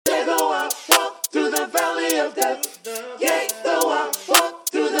of death. Yea, though I walk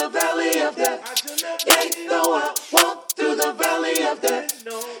through the valley of death. Yea, though I walk through the valley of death.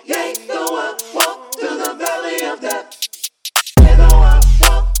 Yea, though I walk through the valley of death. Yea, though I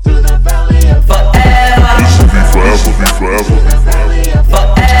walk through the valley of death. This should be forever, be forever.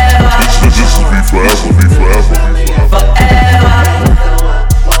 This should be forever, be forever.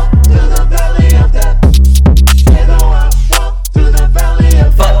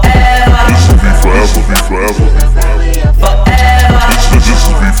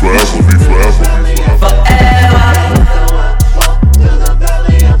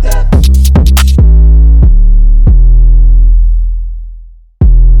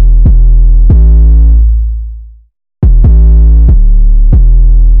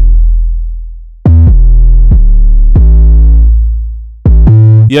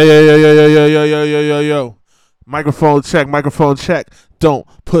 Yo. Microphone check. Don't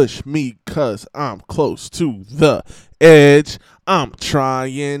push me, cause I'm close to the edge. I'm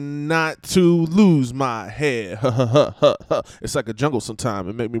trying not to lose my head. It's like a jungle sometime.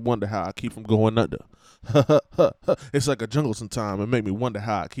 It make me wonder how I keep from going under. It's like a jungle sometime. It make me wonder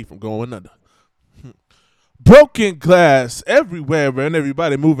how I keep from going under. Broken glass everywhere, and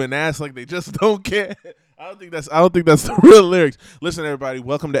everybody moving ass like they just don't care. I don't think that's the real lyrics. Listen, everybody,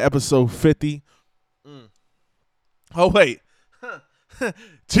 welcome to episode 50. Oh wait,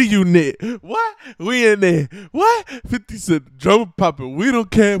 G-Unit. What? We in there. What? 50 Cent drum popping. We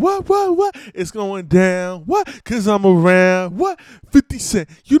don't care. What? It's going down. What? Cause I'm around. What? 50 Cent.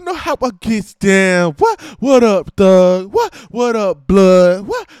 You know how I gets down. What? What up, thug? What up, blood?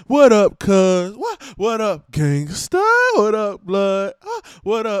 What up, cuz? What up, gangsta? What up, blood?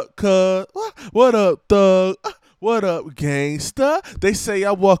 What up, cuz? What up, thug? What up, gangsta? They say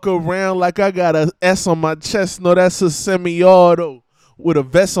I walk around like I got a S on my chest. No, that's a semi-auto. With a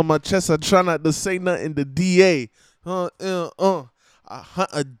vest on my chest, I try not to say nothing to DA. I hunt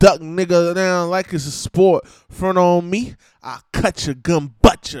a duck nigga down like it's a sport. Front on me, I cut your gun,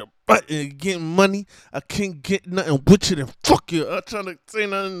 butt your butt, and get money. I can't get nothing with you, then fuck you. I'm trying to say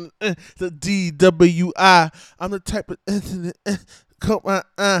nothing to DWI. I'm the type of cut my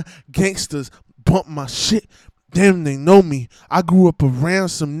gangsters bump my shit. Damn, they know me. I grew up around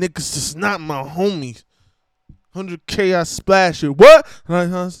some niggas that's not my homies. 100K, I splash it. What?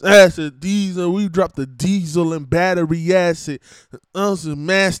 Acid, diesel. We dropped the diesel and battery acid. Us is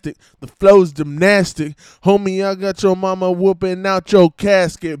mastic. The flow's gymnastic. Homie, I got your mama whooping out your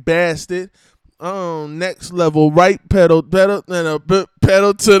casket, bastard. Next level, right pedal, pedal to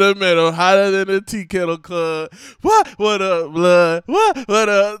the middle, hotter than a tea kettle club. What up, blood? What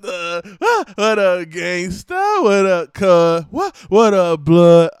up, what up, gangsta? What up, cuz? What up,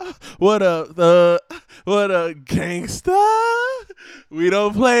 blood? What up, what up, gangsta? We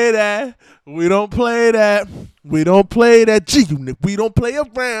don't play that. We don't play that. We don't play that G-Unit. We don't play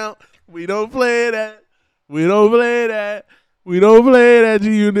around. We don't play that. We don't play that. We don't play that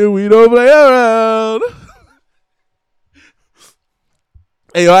G-Unit. We don't play around.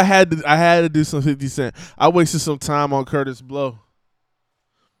 Hey, yo, I had to do some 50 Cent. I wasted some time on Curtis Blow.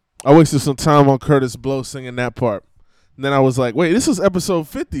 Singing that part. And then I was like, wait, this is episode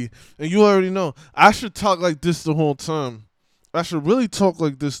 50. And you already know. I should talk like this the whole time. I should really talk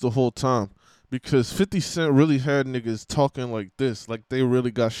like this the whole time. Because 50 Cent really had niggas talking like this. Like they really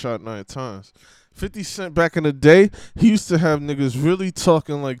got shot 9 times. 50 Cent back in the day, he used to have niggas really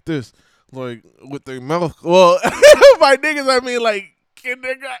talking like this. Like with their mouth. Well, by niggas, I mean like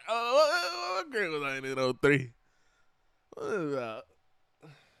kindergarten. What grade was I in 03? What is that?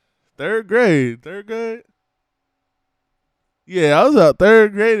 Third grade. Yeah, I was out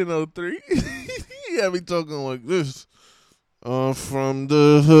 3rd grade in 03. He had me talking like this. I'm from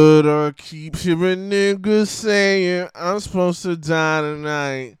the hood, I keep hearing niggas saying I'm supposed to die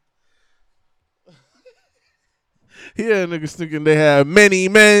tonight. Yeah, niggas thinking they have many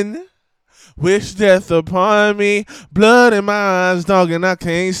men. Wish death upon me. Blood in my eyes, dog, and I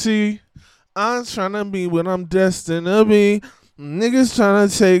can't see. I'm trying to be what I'm destined to be. Niggas trying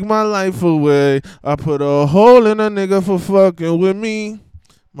to take my life away. I put a hole in a nigga for fucking with me.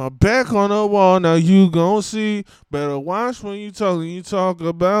 My back on the wall, now you gon' see. Better watch when you talk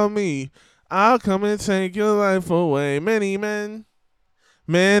about me. I'll come and take your life away. Many men.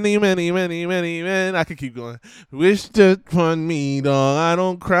 Many men. I could keep going. Wish that upon me, dog. I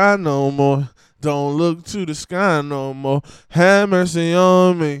don't cry no more. Don't look to the sky no more. Have mercy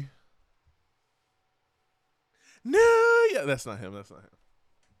on me. No, yeah, that's not him.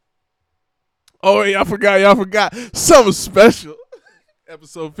 Oh, y'all forgot. Something special.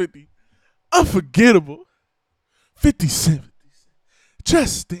 Episode 50. Unforgettable. 50 Cent.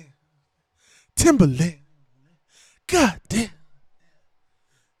 Justin. Timberland. God damn.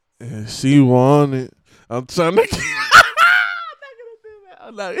 And she wanted. I'm trying to.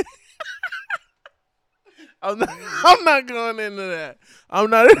 I'm not gonna do that. I'm not going into that. I'm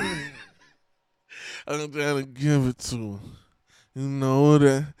not. I'm trying to give it to her. You know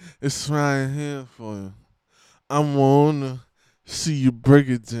that it's right here for you. I wanna see you break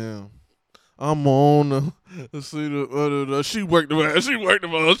it down. I'm on the see the she worked the ball, she worked the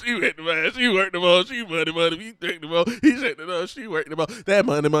ball, she hit the ball, she worked the ball, she money, he take the ball, he shake the ball, she worked the ball. That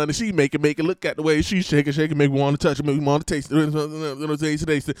money, she make it, look at the way she shake it, make me want to touch it, make me want to taste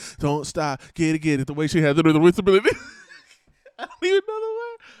it. Don't stop, get it, the way she has the ability. I don't even know the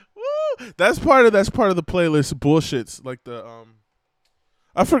word. Woo! That's part of the playlist bullshits, like the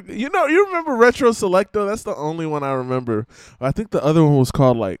I forget. You remember Retro Selecto? That's the only one I remember. I think the other one was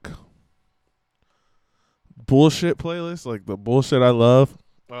called like bullshit playlist, like the bullshit I love.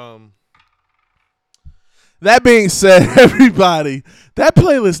 That being said, everybody, that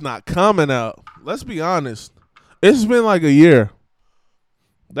playlist not coming out. Let's be honest. It's been like a year.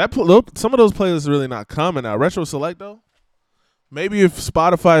 Some of those playlists are really not coming out. Retro Selecto. Maybe if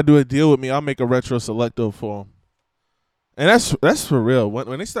Spotify do a deal with me, I'll make a Retro Selecto for them. And that's for real.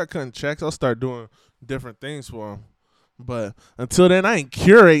 When they start cutting checks, I'll start doing different things for them. But until then, I ain't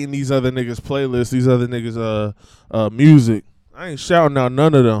curating these other niggas' playlists, these other niggas' music. I ain't shouting out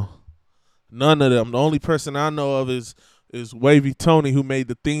none of them. None of them. The only person I know of is Wavy Tony, who made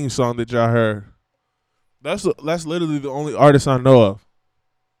the theme song that y'all heard. That's literally the only artist I know of.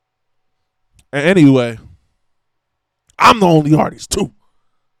 And anyway, I'm the only artist too.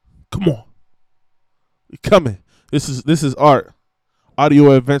 Come on, we coming. This is art,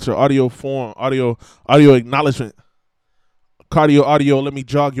 audio adventure, audio form, audio acknowledgement, cardio audio. Let me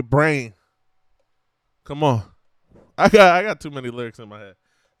jog your brain. Come on, I got too many lyrics in my head.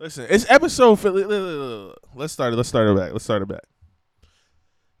 Listen, it's episode. Let's start it back.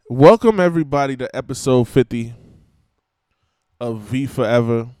 Welcome everybody to episode 50 of V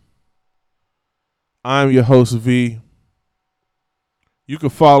Forever. I'm your host V. You can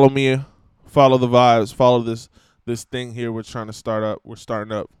follow me, follow the vibes, follow this thing here we're trying to start up. We're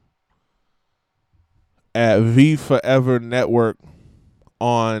starting up at V Forever Network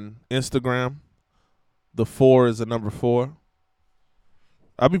on Instagram. The 4 is the number 4.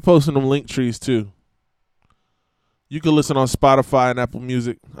 I'll be posting them link trees too. You can listen on Spotify and Apple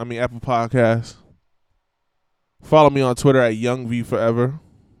Podcasts. Follow me on Twitter at YoungVForever.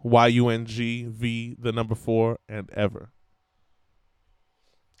 YUNGV, the number 4, and ever.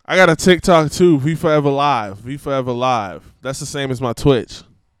 I got a TikTok too, V Forever Live. That's the same as my Twitch.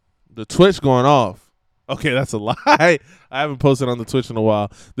 The Twitch going off. Okay, that's a lie. I haven't posted on the Twitch in a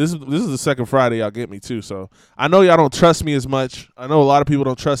while. This is the second Friday y'all get me too, so I know y'all don't trust me as much. I know a lot of people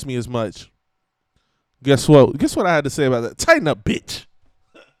don't trust me as much. Guess what? Guess what I had to say about that? Tighten up, bitch.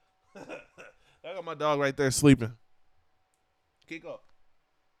 I got my dog right there sleeping. Kick up.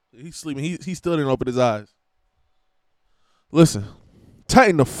 He's sleeping. He still didn't open his eyes. Listen.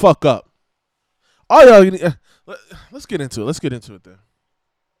 Tighten the fuck up. All y'all, let's get into it. Let's get into it then.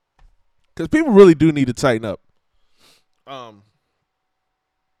 Because people really do need to tighten up.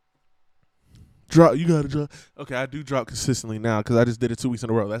 Drop. You got to drop. Okay, I do drop consistently now because I just did it 2 weeks in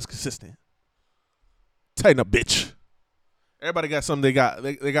a row. That's consistent. Tighten up, bitch. Everybody got something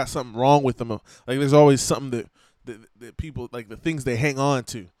they got something wrong with them. Like there's always something that people, like the things they hang on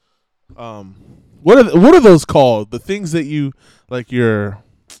to. What are those called? The things that you like the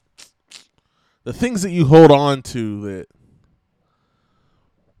things that you hold on to that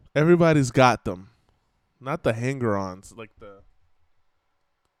everybody's got them. Not the hanger-ons, like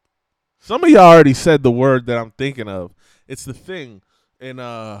some of y'all already said the word that I'm thinking of. It's the thing in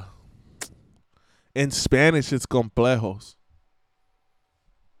Spanish it's complejos.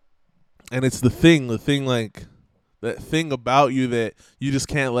 And it's the thing like that thing about you that you just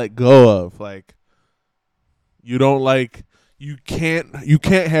can't let go of. Like you don't like you can't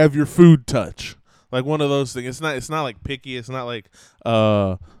have your food touch. Like one of those things. It's not like picky, it's not like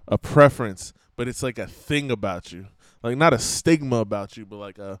a preference, but it's like a thing about you. Like not a stigma about you, but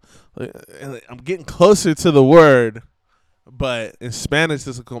like I'm getting closer to the word, but in Spanish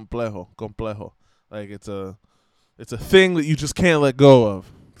it's a complejo. Like it's a thing that you just can't let go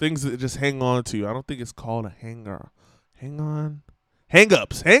of. Things that just hang on to you. I don't think it's called a hanger.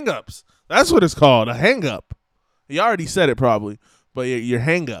 Hang-ups. That's what it's called, a hang-up. You already said it probably, but your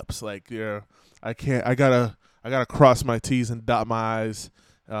hang-ups. Like I gotta cross my T's and dot my I's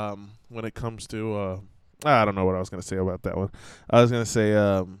when it comes to I don't know what I was gonna say about that one. I was gonna say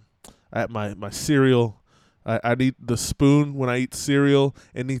at my cereal I need the spoon when I eat cereal.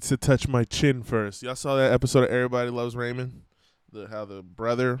 It needs to touch my chin first. Y'all saw that episode of Everybody Loves Raymond? How the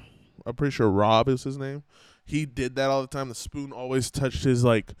brother, I'm pretty sure Rob is his name. He did that all the time. The spoon always touched his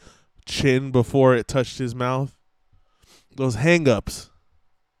like chin before it touched his mouth. Those hang-ups.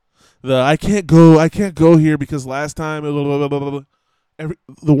 I can't go here because last time the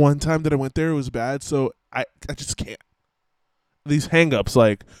one time that I went there it was bad, so I just can't. These hang-ups,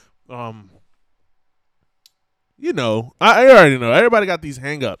 like, you know, I already know. Everybody got these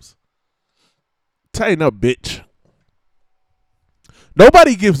hang-ups. Tighten up, bitch.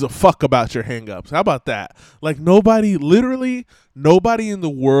 Nobody gives a fuck about your hang-ups. How about that? Like, literally nobody in the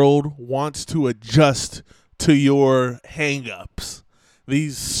world wants to adjust to your hang-ups.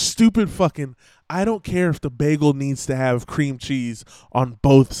 These stupid fucking, I don't care if the bagel needs to have cream cheese on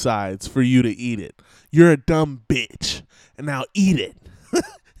both sides for you to eat it. You're a dumb bitch. And now eat it.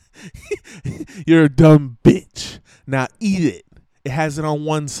 You're a dumb bitch. Now eat it. It has it on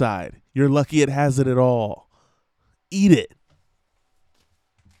one side. You're lucky it has it at all. Eat it.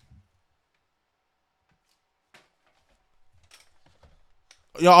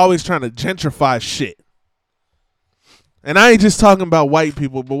 Y'all always trying to gentrify shit. And I ain't just talking about white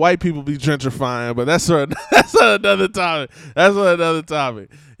people, but white people be gentrifying. But that's another topic. That's another topic.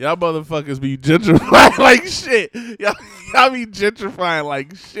 Y'all motherfuckers be gentrifying like shit. Y'all be gentrifying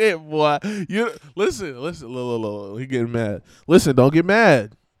like shit, boy. You listen. Look, he getting mad. Listen, don't get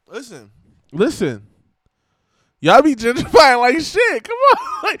mad. Listen. Y'all be gentrifying like shit. Come on.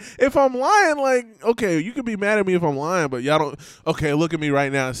 Like, if I'm lying, like, okay, you can be mad at me if I'm lying, but y'all don't. Okay, look at me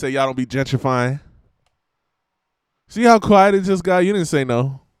right now and say y'all don't be gentrifying. See how quiet it just got? You didn't say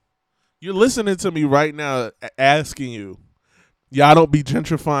no. You're listening to me right now asking you. Y'all don't be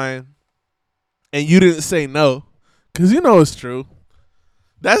gentrifying. And you didn't say no. Because you know it's true.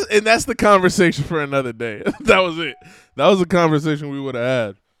 That's the conversation for another day. That was it. That was the conversation we would have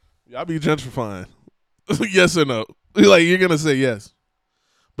had. Y'all be gentrifying. Yes or no? Like, you're going to say yes.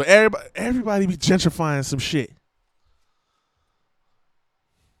 But everybody be gentrifying some shit.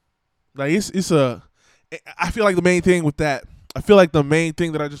 Like, I feel like the main thing with that, I feel like the main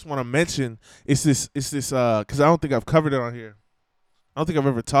thing that I just want to mention is this, because I don't think I've covered it on here. I don't think I've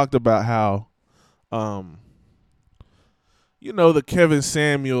ever talked about how, you know, the Kevin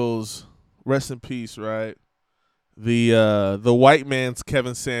Samuels, rest in peace, right? The white man's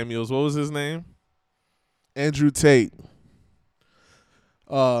Kevin Samuels, what was his name? Andrew Tate.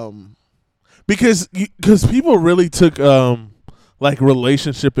 Because people really took like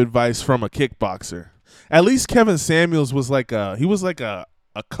relationship advice from a kickboxer. At least Kevin Samuels was like a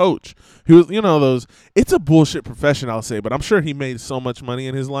coach. He was, you know, it's a bullshit profession, I'll say, but I'm sure he made so much money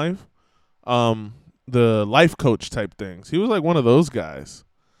in his life. The life coach type things. He was like one of those guys.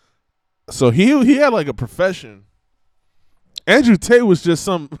 So he had like a profession. Andrew Tate was just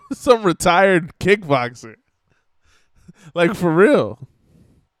some retired kickboxer. Like, for real.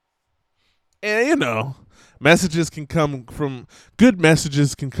 And, you know, good messages can come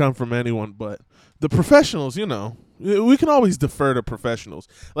from anyone, but the professionals, you know, we can always defer to professionals.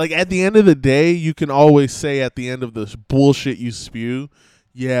 Like, at the end of the day, you can always say at the end of this bullshit you spew,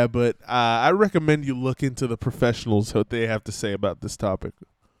 yeah, but I recommend you look into the professionals, what they have to say about this topic.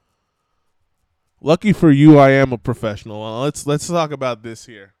 Lucky for you, I am a professional. Let's talk about this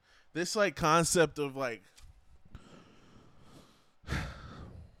here. This, like, concept of, like,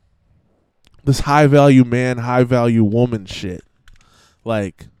 this high-value man, high-value woman shit.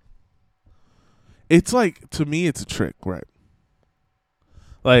 Like, it's like, to me, it's a trick, right?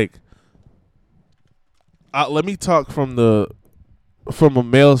 Like, let me talk from a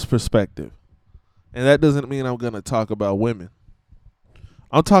male's perspective. And that doesn't mean I'm going to talk about women.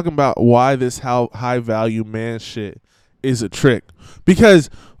 I'm talking about why this high-value man shit is a trick. Because,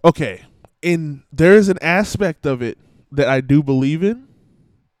 okay, there is an aspect of it that I do believe in.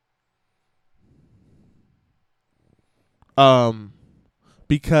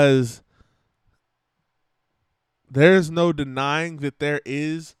 Because there's no denying that there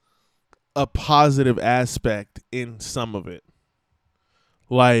is a positive aspect in some of it.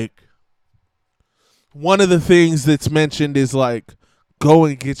 Like, one of the things that's mentioned is, like, go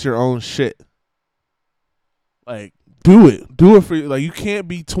and get your own shit. Like, do it. Do it for you. Like, you can't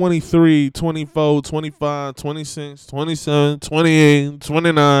be 23, 24, 25, 26, 27, 28,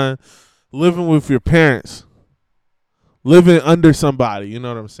 29, living with your parents. Living under somebody, you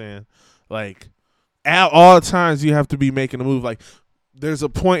know what I'm saying? Like, at all times you have to be making a move. Like, there's a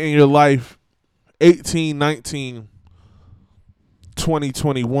point in your life, 18, 19, 20,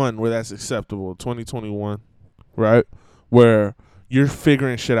 21, where that's acceptable. 2021, right? Where you're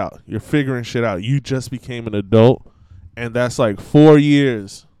figuring shit out. You're figuring shit out. You just became an adult, and that's like 4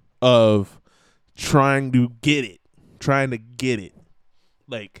 years of trying to get it.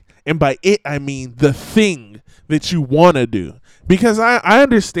 Like, and by it, I mean the thing that you want to do. Because I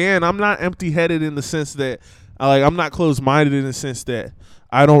understand I'm not empty-headed in the sense that, I'm not closed-minded in the sense that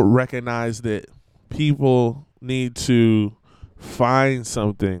I don't recognize that people need to find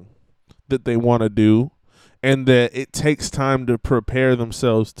something that they want to do, and that it takes time to prepare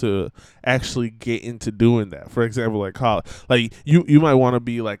themselves to actually get into doing that. For example, like college. Like, you might want to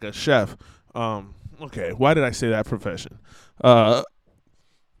be like a chef. Okay, why did I say that profession? But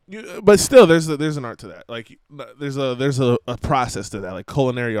still, there's an art to that. Like, there's a process to that. Like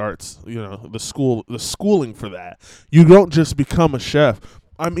culinary arts, the schooling for that. You don't just become a chef.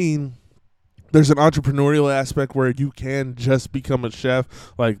 I mean, there's an entrepreneurial aspect where you can just become a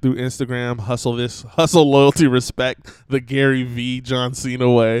chef, like through Instagram, hustle, loyalty, respect, the Gary V, John Cena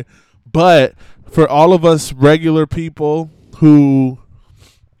way. But for all of us regular people who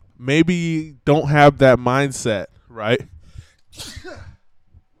maybe don't have that mindset, right?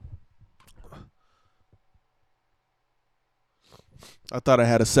 I thought I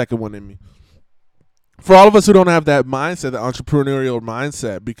had a second one in me. For all of us who don't have that mindset, the entrepreneurial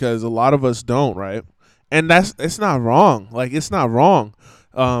mindset, because a lot of us don't, right? And it's not wrong. Like, it's not wrong.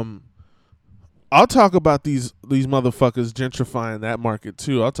 I'll talk about these motherfuckers gentrifying that market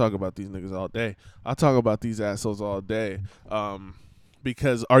too. I'll talk about these niggas all day. I'll talk about these assholes all day.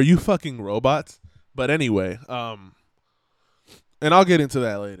 Because are you fucking robots? But anyway, and I'll get into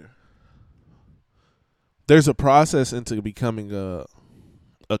that later. There's a process into becoming a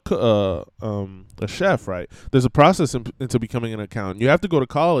chef, right? There's a process into becoming an accountant. You have to go to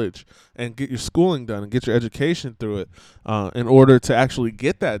college and get your schooling done and get your education through it in order to actually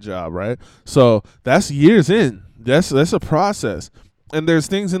get that job, right? So that's years in. That's a process. And there's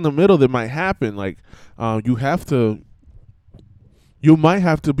things in the middle that might happen. Like you might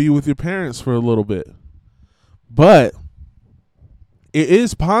have to be with your parents for a little bit. But it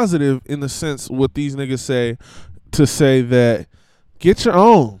is positive in the sense what these niggas say, to say that get your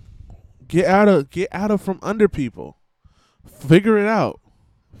own. Get out of from under people. Figure it out.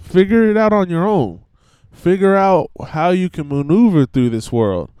 Figure it out on your own. Figure out how you can maneuver through this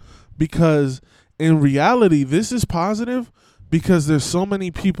world. Because in reality, this is positive because there's so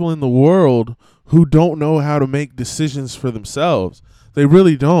many people in the world who don't know how to make decisions for themselves. They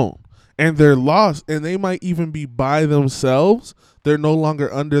really don't. And they're lost. And they might even be by themselves. They're no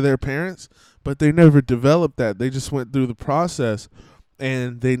longer under their parents, but they never developed that. They just went through the process.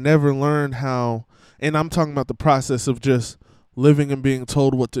 And they never learned how, and I'm talking about the process of just living and being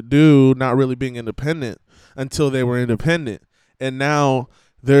told what to do, not really being independent until they were independent. And now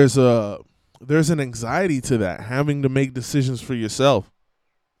there's an anxiety to that, having to make decisions for yourself.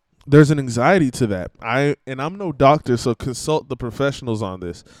 There's an anxiety to that. I'm no doctor, so consult the professionals on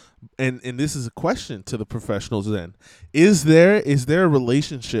this. And this is a question to the professionals then. Is there a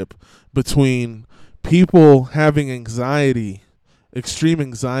relationship between people having anxiety, extreme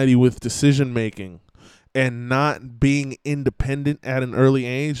anxiety with decision making, and not being independent at an early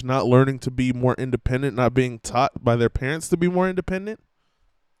age, not learning to be more independent, not being taught by their parents to be more independent?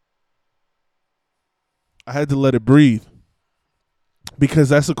 I had to let it breathe because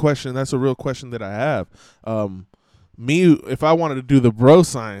that's a question. That's a real question that I have. If I wanted to do the bro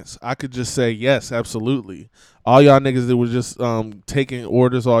science, I could just say yes, absolutely. All y'all niggas that were just taking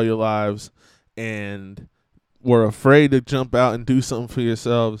orders all your lives and were afraid to jump out and do something for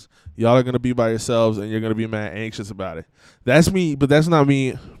yourselves, y'all are going to be by yourselves and you're going to be mad anxious about it. That's me, but that's not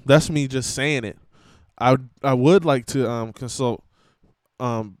me. That's me just saying it. I would like to consult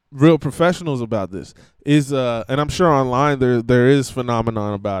real professionals about this. And I'm sure online there is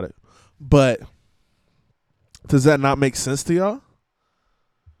phenomenon about it. But does that not make sense to y'all?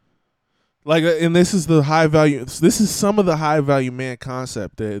 Like, and this is the high value. This is some of the high value man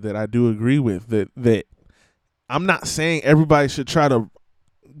concept that I do agree with. That I'm not saying everybody should try to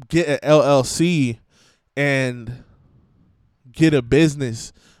get an LLC and get a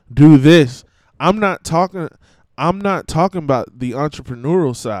business, do this. I'm not talking about the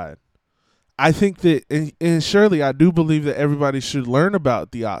entrepreneurial side. I think that, and surely I do believe that everybody should learn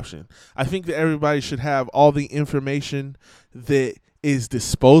about the option. I think that everybody should have all the information that is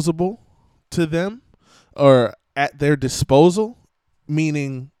disposable to them or at their disposal,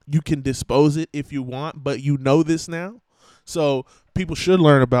 meaning you can dispose it if you want, but you know this now. So people should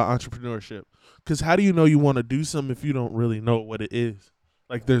learn about entrepreneurship, because how do you know you want to do something if you don't really know what it is?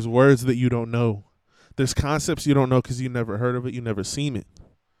 Like, there's words that you don't know. There's concepts you don't know because you never heard of it. You never seen it.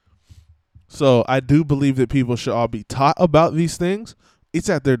 So I do believe that people should all be taught about these things. It's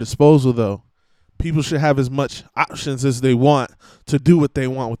at their disposal, though. People should have as much options as they want to do what they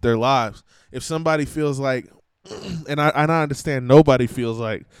want with their lives. If somebody feels like, and I understand nobody feels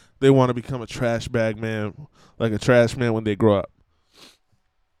like they want to become a trash bag man, like a trash man when they grow up.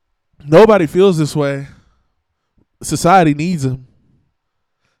 Nobody feels this way. Society needs them.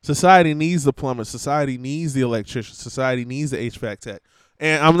 Society needs the plumber. Society needs the electrician. Society needs the HVAC tech.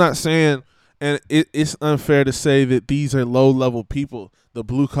 And I'm not saying, and it's unfair to say that these are low-level people. The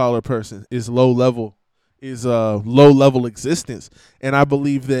blue-collar person is low-level, is a low-level existence. And I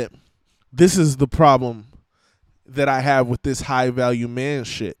believe that this is the problem that I have with this high-value man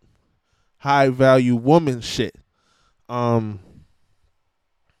shit, high-value woman shit.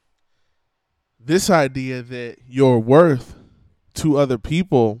 This idea that your worth to other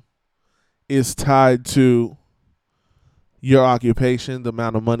people is tied to your occupation, the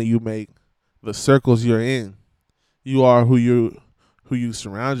amount of money you make, the circles you're in. You are who you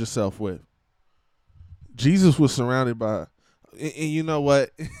surround yourself with. Jesus was surrounded by, and you know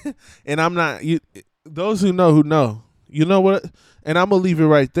what? And I'm not, those who know. You know what? And I'm going to leave it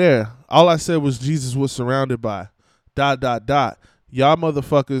right there. All I said was Jesus was surrounded by ... Y'all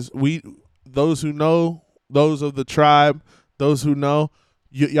motherfuckers, those who know, those of the tribe, those who know,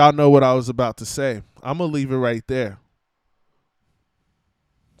 y'all know what I was about to say. I'm going to leave it right there.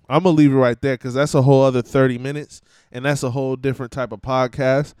 I'm going to leave it right there because that's a whole other 30 minutes, and that's a whole different type of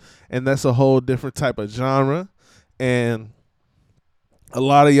podcast, and that's a whole different type of genre, and a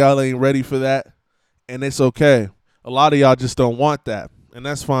lot of y'all ain't ready for that, and it's okay. A lot of y'all just don't want that, and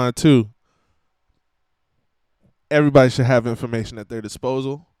that's fine too. Everybody should have information at their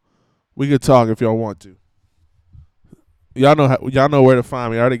disposal. We could talk if y'all want to. Y'all know where to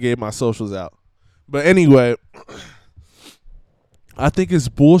find me. I already gave my socials out. But anyway, I think it's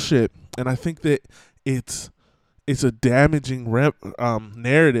bullshit, and I think that it's a damaging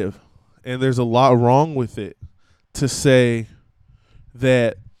narrative, and there's a lot wrong with it to say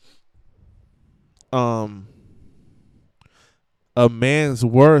that a man's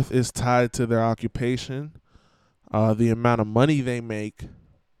worth is tied to their occupation, the amount of money they make,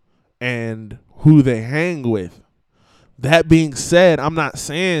 and who they hang with. That being said, I'm not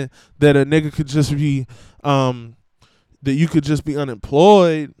saying that a nigga could just be, that you could just be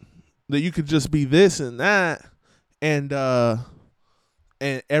unemployed, that you could just be this and that, and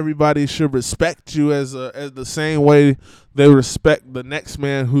everybody should respect you as the same way they respect the next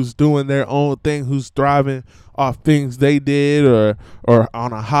man who's doing their own thing, who's thriving off things they did or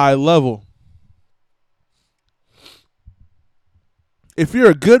on a high level. If you're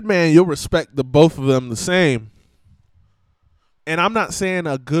a good man, you'll respect the both of them the same. And I'm not saying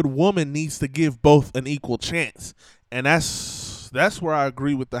a good woman needs to give both an equal chance. And that's where I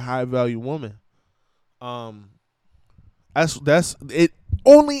agree with the high value woman. That's it.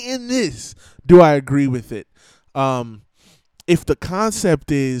 Only in this do I agree with it. If the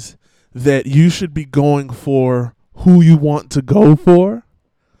concept is that you should be going for who you want to go for,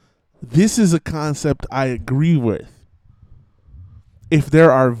 this is a concept I agree with. If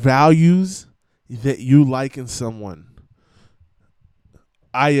there are values that you like in someone,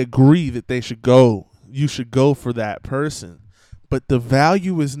 I agree that you should go for that person. But the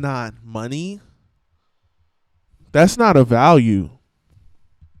value is not money. That's not a value.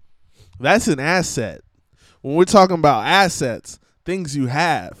 That's an asset. When we're talking about assets, things you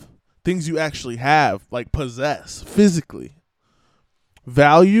have, things you actually have, like possess physically.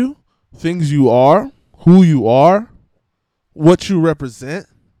 Value, things you are, who you are, what you represent.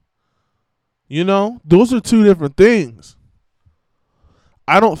 You know, those are two different things.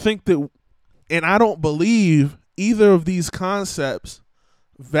 I don't think that, and I don't believe either of these concepts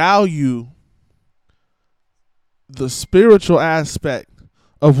value the spiritual aspect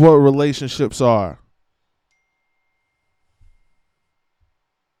of what relationships are.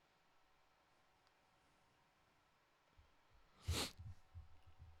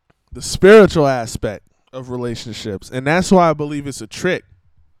 The spiritual aspect of relationships. And that's why I believe it's a trick.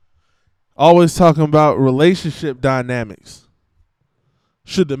 Always talking about relationship dynamics.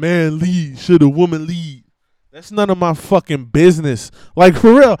 Should the man lead? Should the woman lead? That's none of my fucking business. Like,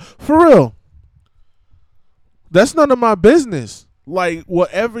 for real. That's none of my business. Like,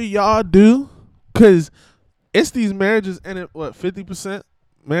 whatever y'all do, because it's these marriages ended, 50%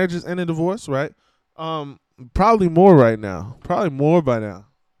 marriages end in divorce, right? Probably more right now. Probably more by now.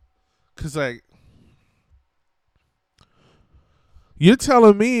 Because, like, you're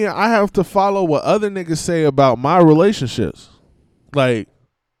telling me I have to follow what other niggas say about my relationships. Like,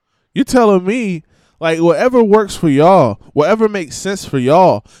 you're telling me, Like, whatever works for y'all, whatever makes sense for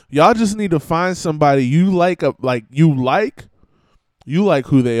y'all. Y'all just need to find somebody you like, you like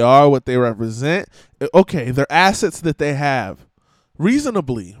who they are, what they represent. Okay, their assets that they have.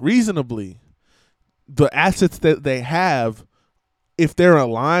 Reasonably. The assets that they have, if they're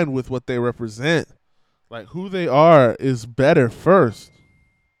aligned with what they represent, like who they are is better first.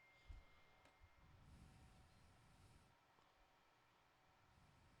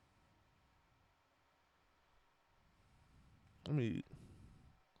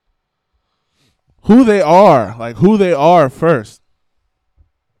 Who they are first.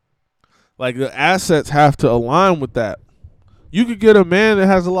 Like, the assets have to align with that. You could get a man that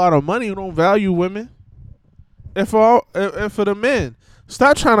has a lot of money who don't value women. And for the men,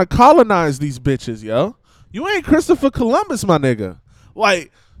 stop trying to colonize these bitches, yo. You ain't Christopher Columbus, my nigga.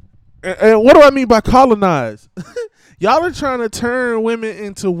 Like, and what do I mean by colonize? Y'all are trying to turn women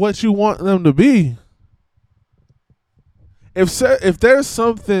into what you want them to be. If there's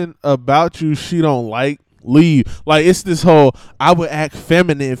something about you she don't like, leave. Like, it's this whole, I would act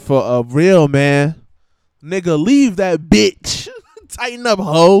feminine for a real man. Nigga, leave that bitch. Tighten up,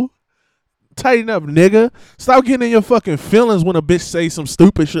 hoe. Tighten up, nigga. Stop getting in your fucking feelings when a bitch say some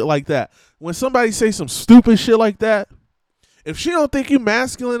stupid shit like that. When somebody say some stupid shit like that, if she don't think you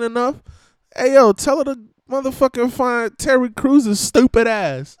masculine enough, hey, yo, tell her to motherfucking find Terry Crews' stupid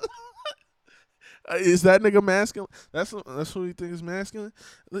ass. Is that nigga masculine? That's who you think is masculine?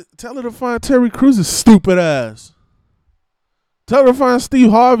 Tell her to find Terry Crews' stupid ass. Tell her to find Steve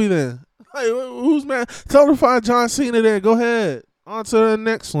Harvey then. Like, who's man? Tell her to find John Cena then. Go ahead. On to the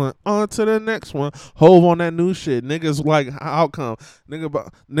next one. Hove on that new shit. Niggas like, how come?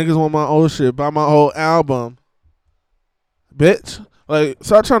 Niggas want my old shit. Buy my whole album. Bitch. Like,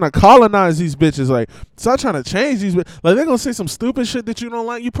 start trying to colonize these bitches. Like, start trying to change these bitches. Like, they're going to say some stupid shit that you don't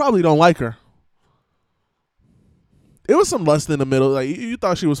like. You probably don't like her. It was some lust in the middle. Like, you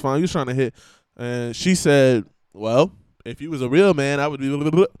thought she was fine. You was trying to hit. And she said, well, if you was a real man,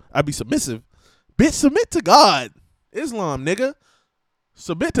 I'd be submissive. Bitch, submit to God. Islam, nigga.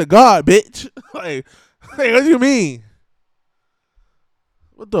 Submit to God, bitch. Like, hey, what do you mean?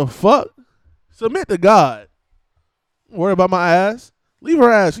 What the fuck? Submit to God. Don't worry about my ass. Leave her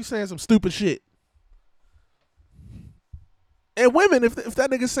ass. She's saying some stupid shit. And women, if that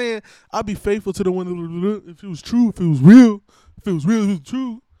nigga saying, I'll be faithful to the one, if it was true, if it was real, if it was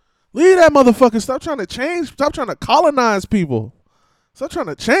true, leave that motherfucker. Stop trying to change. Stop trying to colonize people. Stop trying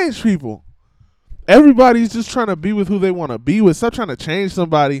to change people. Everybody's just trying to be with who they want to be with. Stop trying to change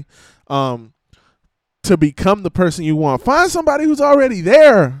somebody to become the person you want. Find somebody who's already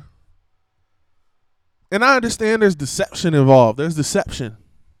there. And I understand there's deception involved. There's deception.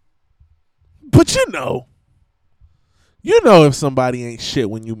 But you know if somebody ain't shit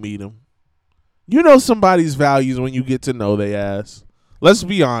when you meet them. You know somebody's values when you get to know they ass. Let's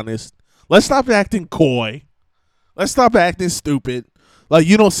be honest. Let's stop acting coy. Let's stop acting stupid. Like,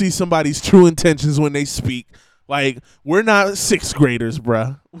 you don't see somebody's true intentions when they speak. Like, we're not sixth graders,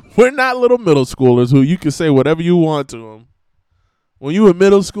 bruh. We're not little middle schoolers who you can say whatever you want to them. When you were in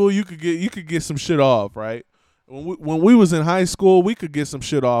middle school, you could get some shit off, right? When we was in high school, we could get some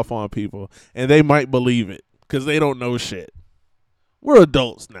shit off on people, and they might believe it because they don't know shit. We're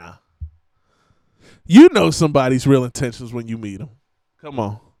adults now. You know somebody's real intentions when you meet them. Come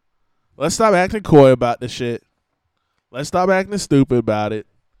on. Let's stop acting coy about the shit. Let's stop acting stupid about it.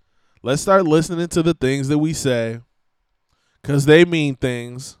 Let's start listening to the things that we say because they mean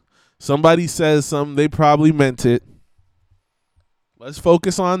things. Somebody says something, they probably meant it. Let's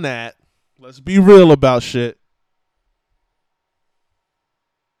focus on that. Let's be real about shit.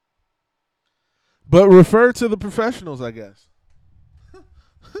 But refer to the professionals, I guess.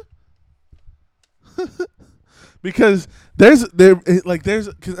 Because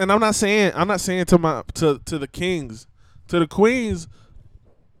and I'm not saying to the kings, to the queens,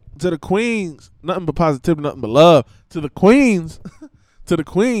 nothing but positivity, nothing but love. To the queens,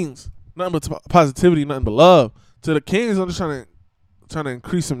 nothing but positivity, nothing but love. To the kings, I'm just trying to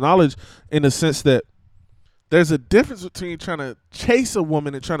increase some knowledge in the sense that there's a difference between trying to chase a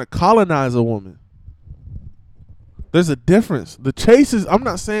woman and trying to colonize a woman. There's a difference. I'm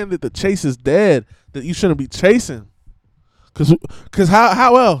not saying that the chase is dead, that you shouldn't be chasing. Cause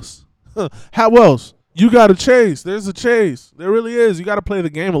how else? How else? You got to chase. There's a chase. There really is. You got to play the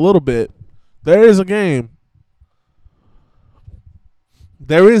game a little bit. There is a game.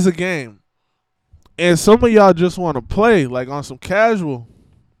 And some of y'all just want to play like on some casual.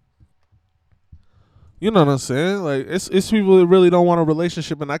 You know what I'm saying? Like it's people that really don't want a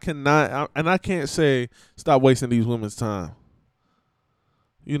relationship, and I can't say stop wasting these women's time.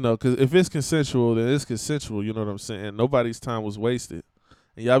 You know, because if it's consensual, then it's consensual. You know what I'm saying? Nobody's time was wasted.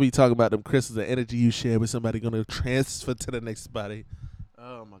 And y'all be talking about them crystals, the energy you share with somebody going to transfer to the next body.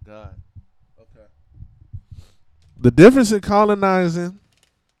 Oh, my God. Okay. The difference in colonizing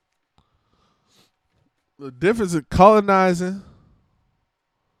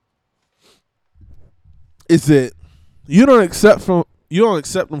is that you don't accept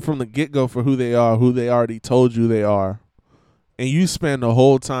them from the get-go for who they are, who they already told you they are. And you spend the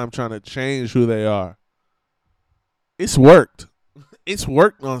whole time trying to change who they are. It's worked. It's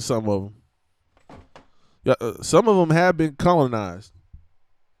worked on some of them. Yeah, some of them have been colonized.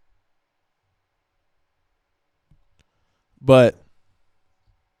 But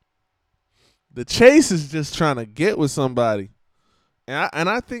the chase is just trying to get with somebody. And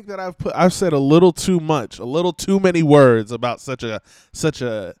I think that I've said a little too much, a little too many words about such a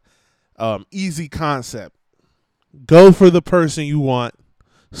easy concept. Go for the person you want.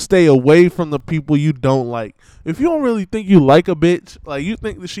 Stay away from the people you don't like. If you don't really think you like a bitch, like you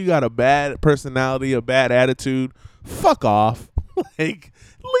think that she got a bad personality, a bad attitude, fuck off. Like,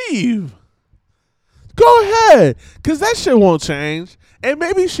 leave. Go ahead. Because that shit won't change. And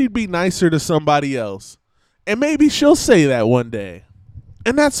maybe she'd be nicer to somebody else. And maybe she'll say that one day.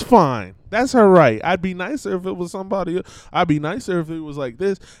 And that's fine. That's her right. I'd be nicer if it was somebody else. I'd be nicer if it was like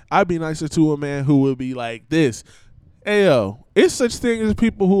this. I'd be nicer to a man who would be like this. Hey, yo, it's such thing as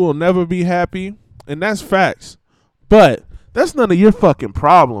people who will never be happy. And that's facts. But that's none of your fucking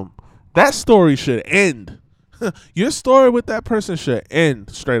problem. That story should end. Your story with that person should end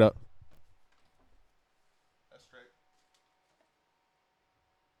straight up. That's straight.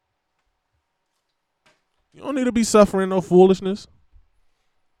 You don't need to be suffering no foolishness.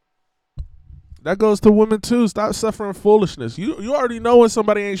 That goes to women too. Stop suffering foolishness. You already know when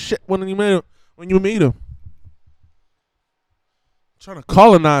somebody ain't shit when you meet them. Trying to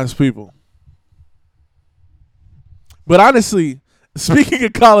colonize people. But honestly, speaking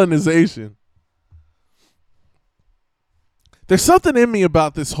of colonization, there's something in me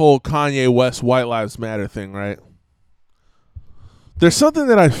about this whole Kanye West White Lives Matter thing, right? There's something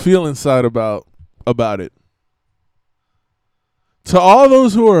that I feel inside about it. To all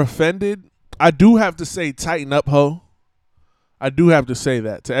those who are offended, I do have to say tighten up, ho. I do have to say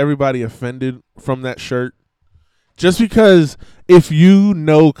that to everybody offended from that shirt. Just because if you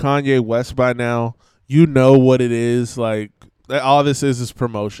know Kanye West by now, you know what it is. Like, all this is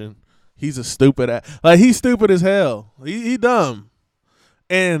promotion. He's a stupid he's stupid as hell. He dumb.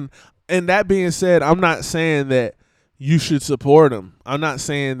 And that being said, I'm not saying that you should support him. I'm not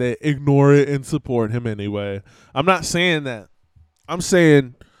saying that ignore it and support him anyway. I'm not saying that. I'm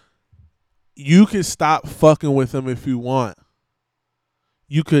saying you can stop fucking with him if you want.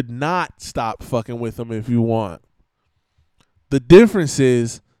 You could not stop fucking with him if you want. The difference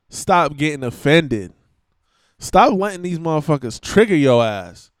is stop getting offended. Stop letting these motherfuckers trigger your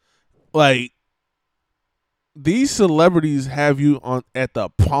ass. Like, these celebrities have you on at the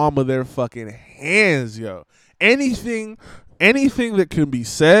palm of their fucking hands, yo. Anything that can be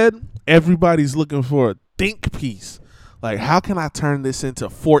said, everybody's looking for a think piece. Like, how can I turn this into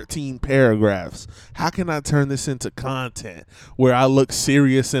 14 paragraphs? How can I turn this into content where I look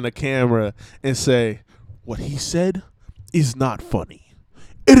serious in a camera and say, what he said is not funny.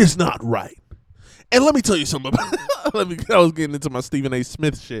 It is not right. And let me tell you something about I was getting into my Stephen A.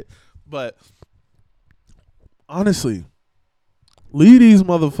 Smith shit. But honestly, leave these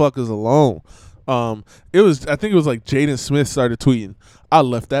motherfuckers alone. I think it was like Jaden Smith started tweeting, I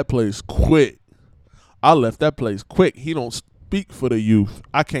left that place quick. He don't speak for the youth.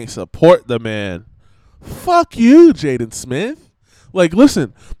 I can't support the man. Fuck you, Jaden Smith. Like,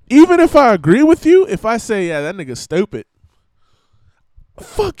 listen, even if I agree with you, if I say, yeah, that nigga's stupid,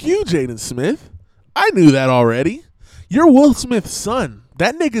 fuck you, Jaden Smith. I knew that already. You're Will Smith's son.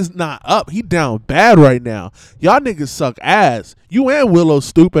 That nigga's not up. He down bad right now. Y'all niggas suck ass. You and Willow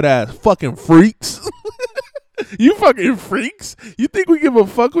stupid ass fucking freaks. You fucking freaks. You think we give a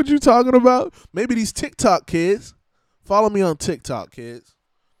fuck what you talking about? Maybe these TikTok kids. Follow me on TikTok, kids.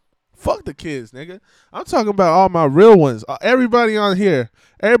 Fuck the kids, nigga. I'm talking about all my real ones. Everybody on here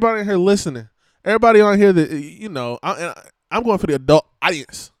listening. Everybody on here that, you know, I'm going for the adult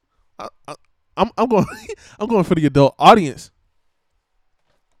audience. I'm going for the adult audience.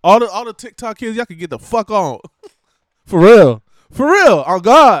 All the TikTok kids, y'all can get the fuck on. For real. On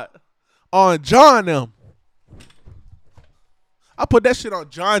God. On John them. I put that shit on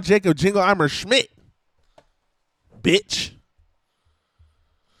John Jacob Jingleheimer Schmidt. Bitch.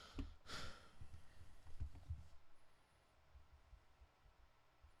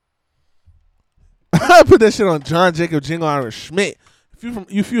 I put that shit on John Jacob Jingleheimer Schmidt.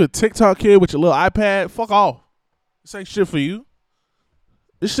 If you a TikTok kid with your little iPad, fuck off. This ain't shit for you.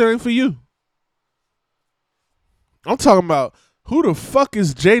 This shit ain't for you. I'm talking about who the fuck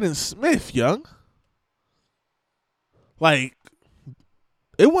is Jaden Smith, young? Like,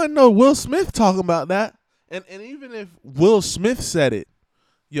 it wasn't no Will Smith talking about that. And even if Will Smith said it,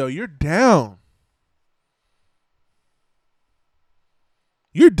 yo, you're down.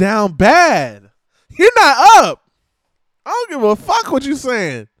 You're down bad. You're not up. I don't give a fuck what you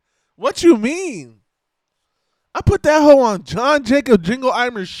saying. What you mean? I put that hoe on John Jacob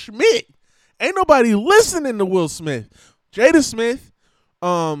Jingleheimer Schmidt. Ain't nobody listening to Will Smith. Jada Smith,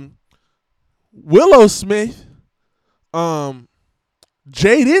 Willow Smith, Jaden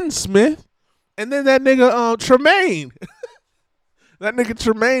Smith, and then that nigga Tremaine. That nigga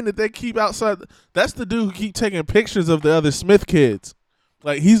Tremaine that they keep outside. That's the dude who keep taking pictures of the other Smith kids.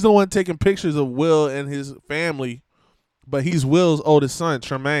 Like, he's the one taking pictures of Will and his family, but he's Will's oldest son,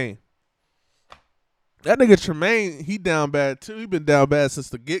 Tremaine. That nigga Tremaine, he down bad too. He been down bad since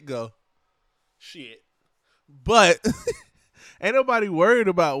the get-go. Shit. But ain't nobody worried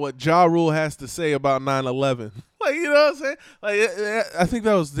about what Ja Rule has to say about 9/11. Like, you know what I'm saying? Like, I think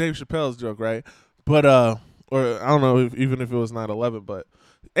that was Dave Chappelle's joke, right? But, or I don't know even if it was 9/11, but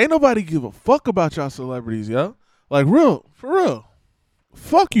ain't nobody give a fuck about y'all celebrities, yo. Like, for real.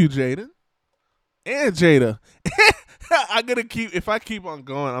 Fuck you, Jaden. And Jada. If I keep on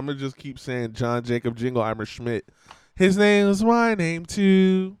going, I'm gonna just keep saying John Jacob Jingleheimer Schmidt. His name is my name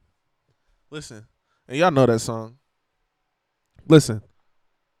too. Listen, and y'all know that song. Listen,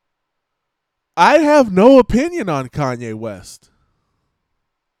 I have no opinion on Kanye West.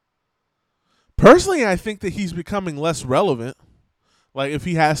 Personally, I think that he's becoming less relevant. Like, if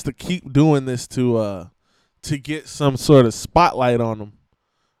he has to keep doing this to get some sort of spotlight on him,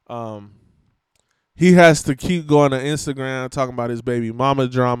 he has to keep going to Instagram talking about his baby mama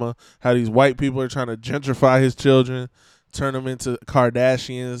drama, how these white people are trying to gentrify his children, turn them into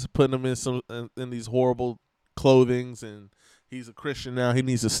Kardashians, putting them in these horrible clothings, and he's a Christian now. He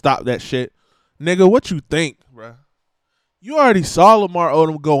needs to stop that shit. Nigga, what you think, bruh? You already saw Lamar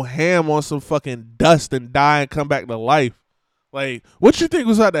Odom go ham on some fucking dust and die and come back to life. Like, what you think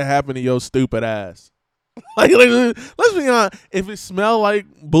was about to happen to your stupid ass? like, let's be honest. If it smelled like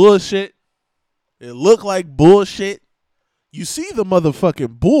bullshit, it looked like bullshit, you see the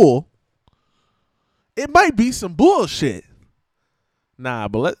motherfucking bull, it might be some bullshit. Nah,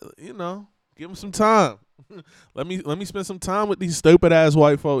 but give him some time. let me spend some time with these stupid ass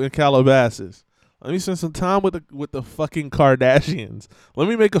white folk in Calabasas. Let me spend some time with the fucking Kardashians. Let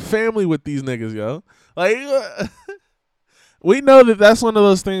me make a family with these niggas, yo. Like, we know that that's one of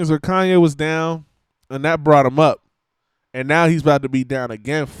those things where Kanye was down, and that brought him up. And now he's about to be down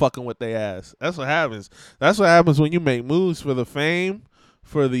again, fucking with their ass. That's what happens. That's what happens when you make moves for the fame,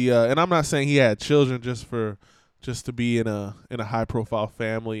 for the. And I'm not saying he had children just to be in a high profile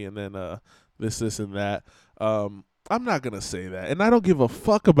family, and then this and that. I'm not gonna say that, and I don't give a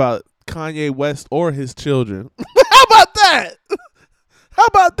fuck about Kanye West or his children. How about that? How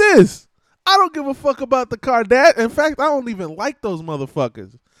about this? I don't give a fuck about the Kardashians. In fact, I don't even like those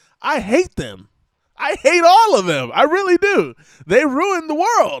motherfuckers. I hate them. I hate all of them. I really do. They ruin the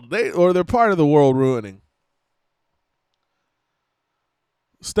world. They're part of the world ruining.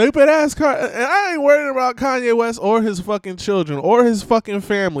 Stupid ass and I ain't worried about Kanye West or his fucking children or his fucking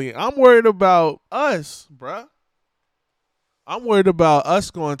family. I'm worried about us, bruh. I'm worried about us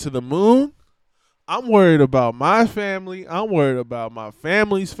going to the moon. I'm worried about my family. I'm worried about my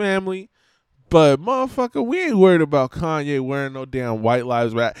family's family. But motherfucker, we ain't worried about Kanye wearing no damn White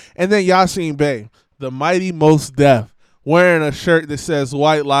Lives Matter. And then Yasin Bey, the mighty Mos Def, wearing a shirt that says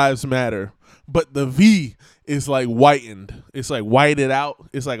White Lives Matter, but the V is like whitened. It's like whited out.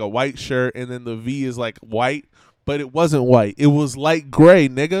 It's like a white shirt, and then the V is like white, but it wasn't white. It was light gray,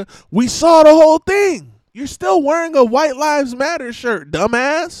 nigga. We saw the whole thing. You're still wearing a White Lives Matter shirt,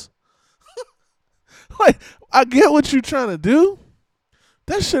 dumbass. Like, I get what you're trying to do.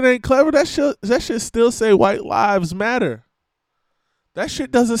 That shit ain't clever. That shit still say White Lives Matter. That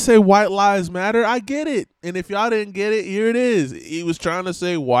shit doesn't say White Lives Matter. I get it. And if y'all didn't get it, here it is. He was trying to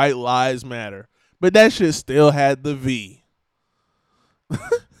say White Lives Matter. But that shit still had the V.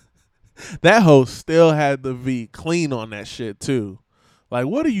 That hoe still had the V clean on that shit too. Like,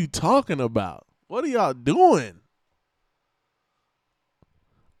 what are you talking about? What are y'all doing?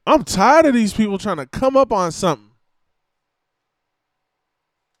 I'm tired of these people trying to come up on something.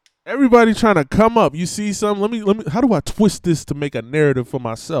 Everybody trying to come up. You see something? Let me. How do I twist this to make a narrative for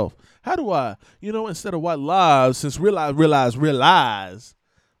myself? How do I, instead of white lies, since realize, white lies.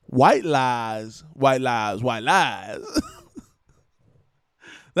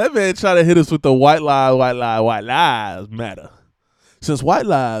 That man trying to hit us with the white lives matter. Since white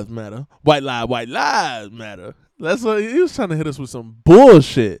lives matter, white lives matter. That's what he was trying to hit us with some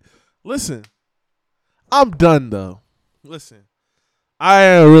bullshit. Listen, I'm done though. Listen, I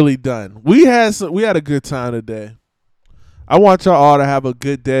am really done. We had a good time today. I want y'all all to have a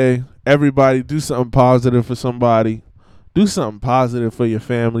good day. Everybody, do something positive for somebody. Do something positive for your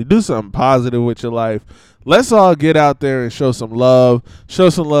family. Do something positive with your life. Let's all get out there and show some love. Show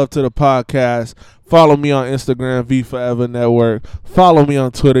some love to the podcast. Follow me on Instagram, V Forever Network. Follow me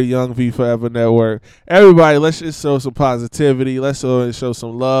on Twitter, Young V Forever Network. Everybody, let's just show some positivity. Let's show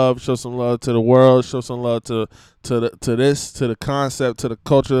some love. Show some love to the world. Show some love to the concept, to the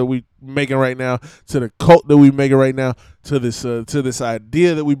culture that we making right now, to the cult that we making right now, to this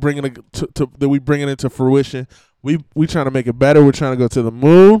idea that we bringing into fruition. We trying to make it better. We're trying to go to the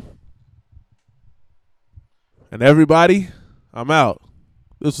moon. And everybody, I'm out.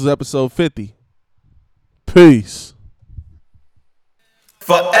 This was episode 50. Peace.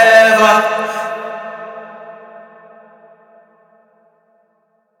 Forever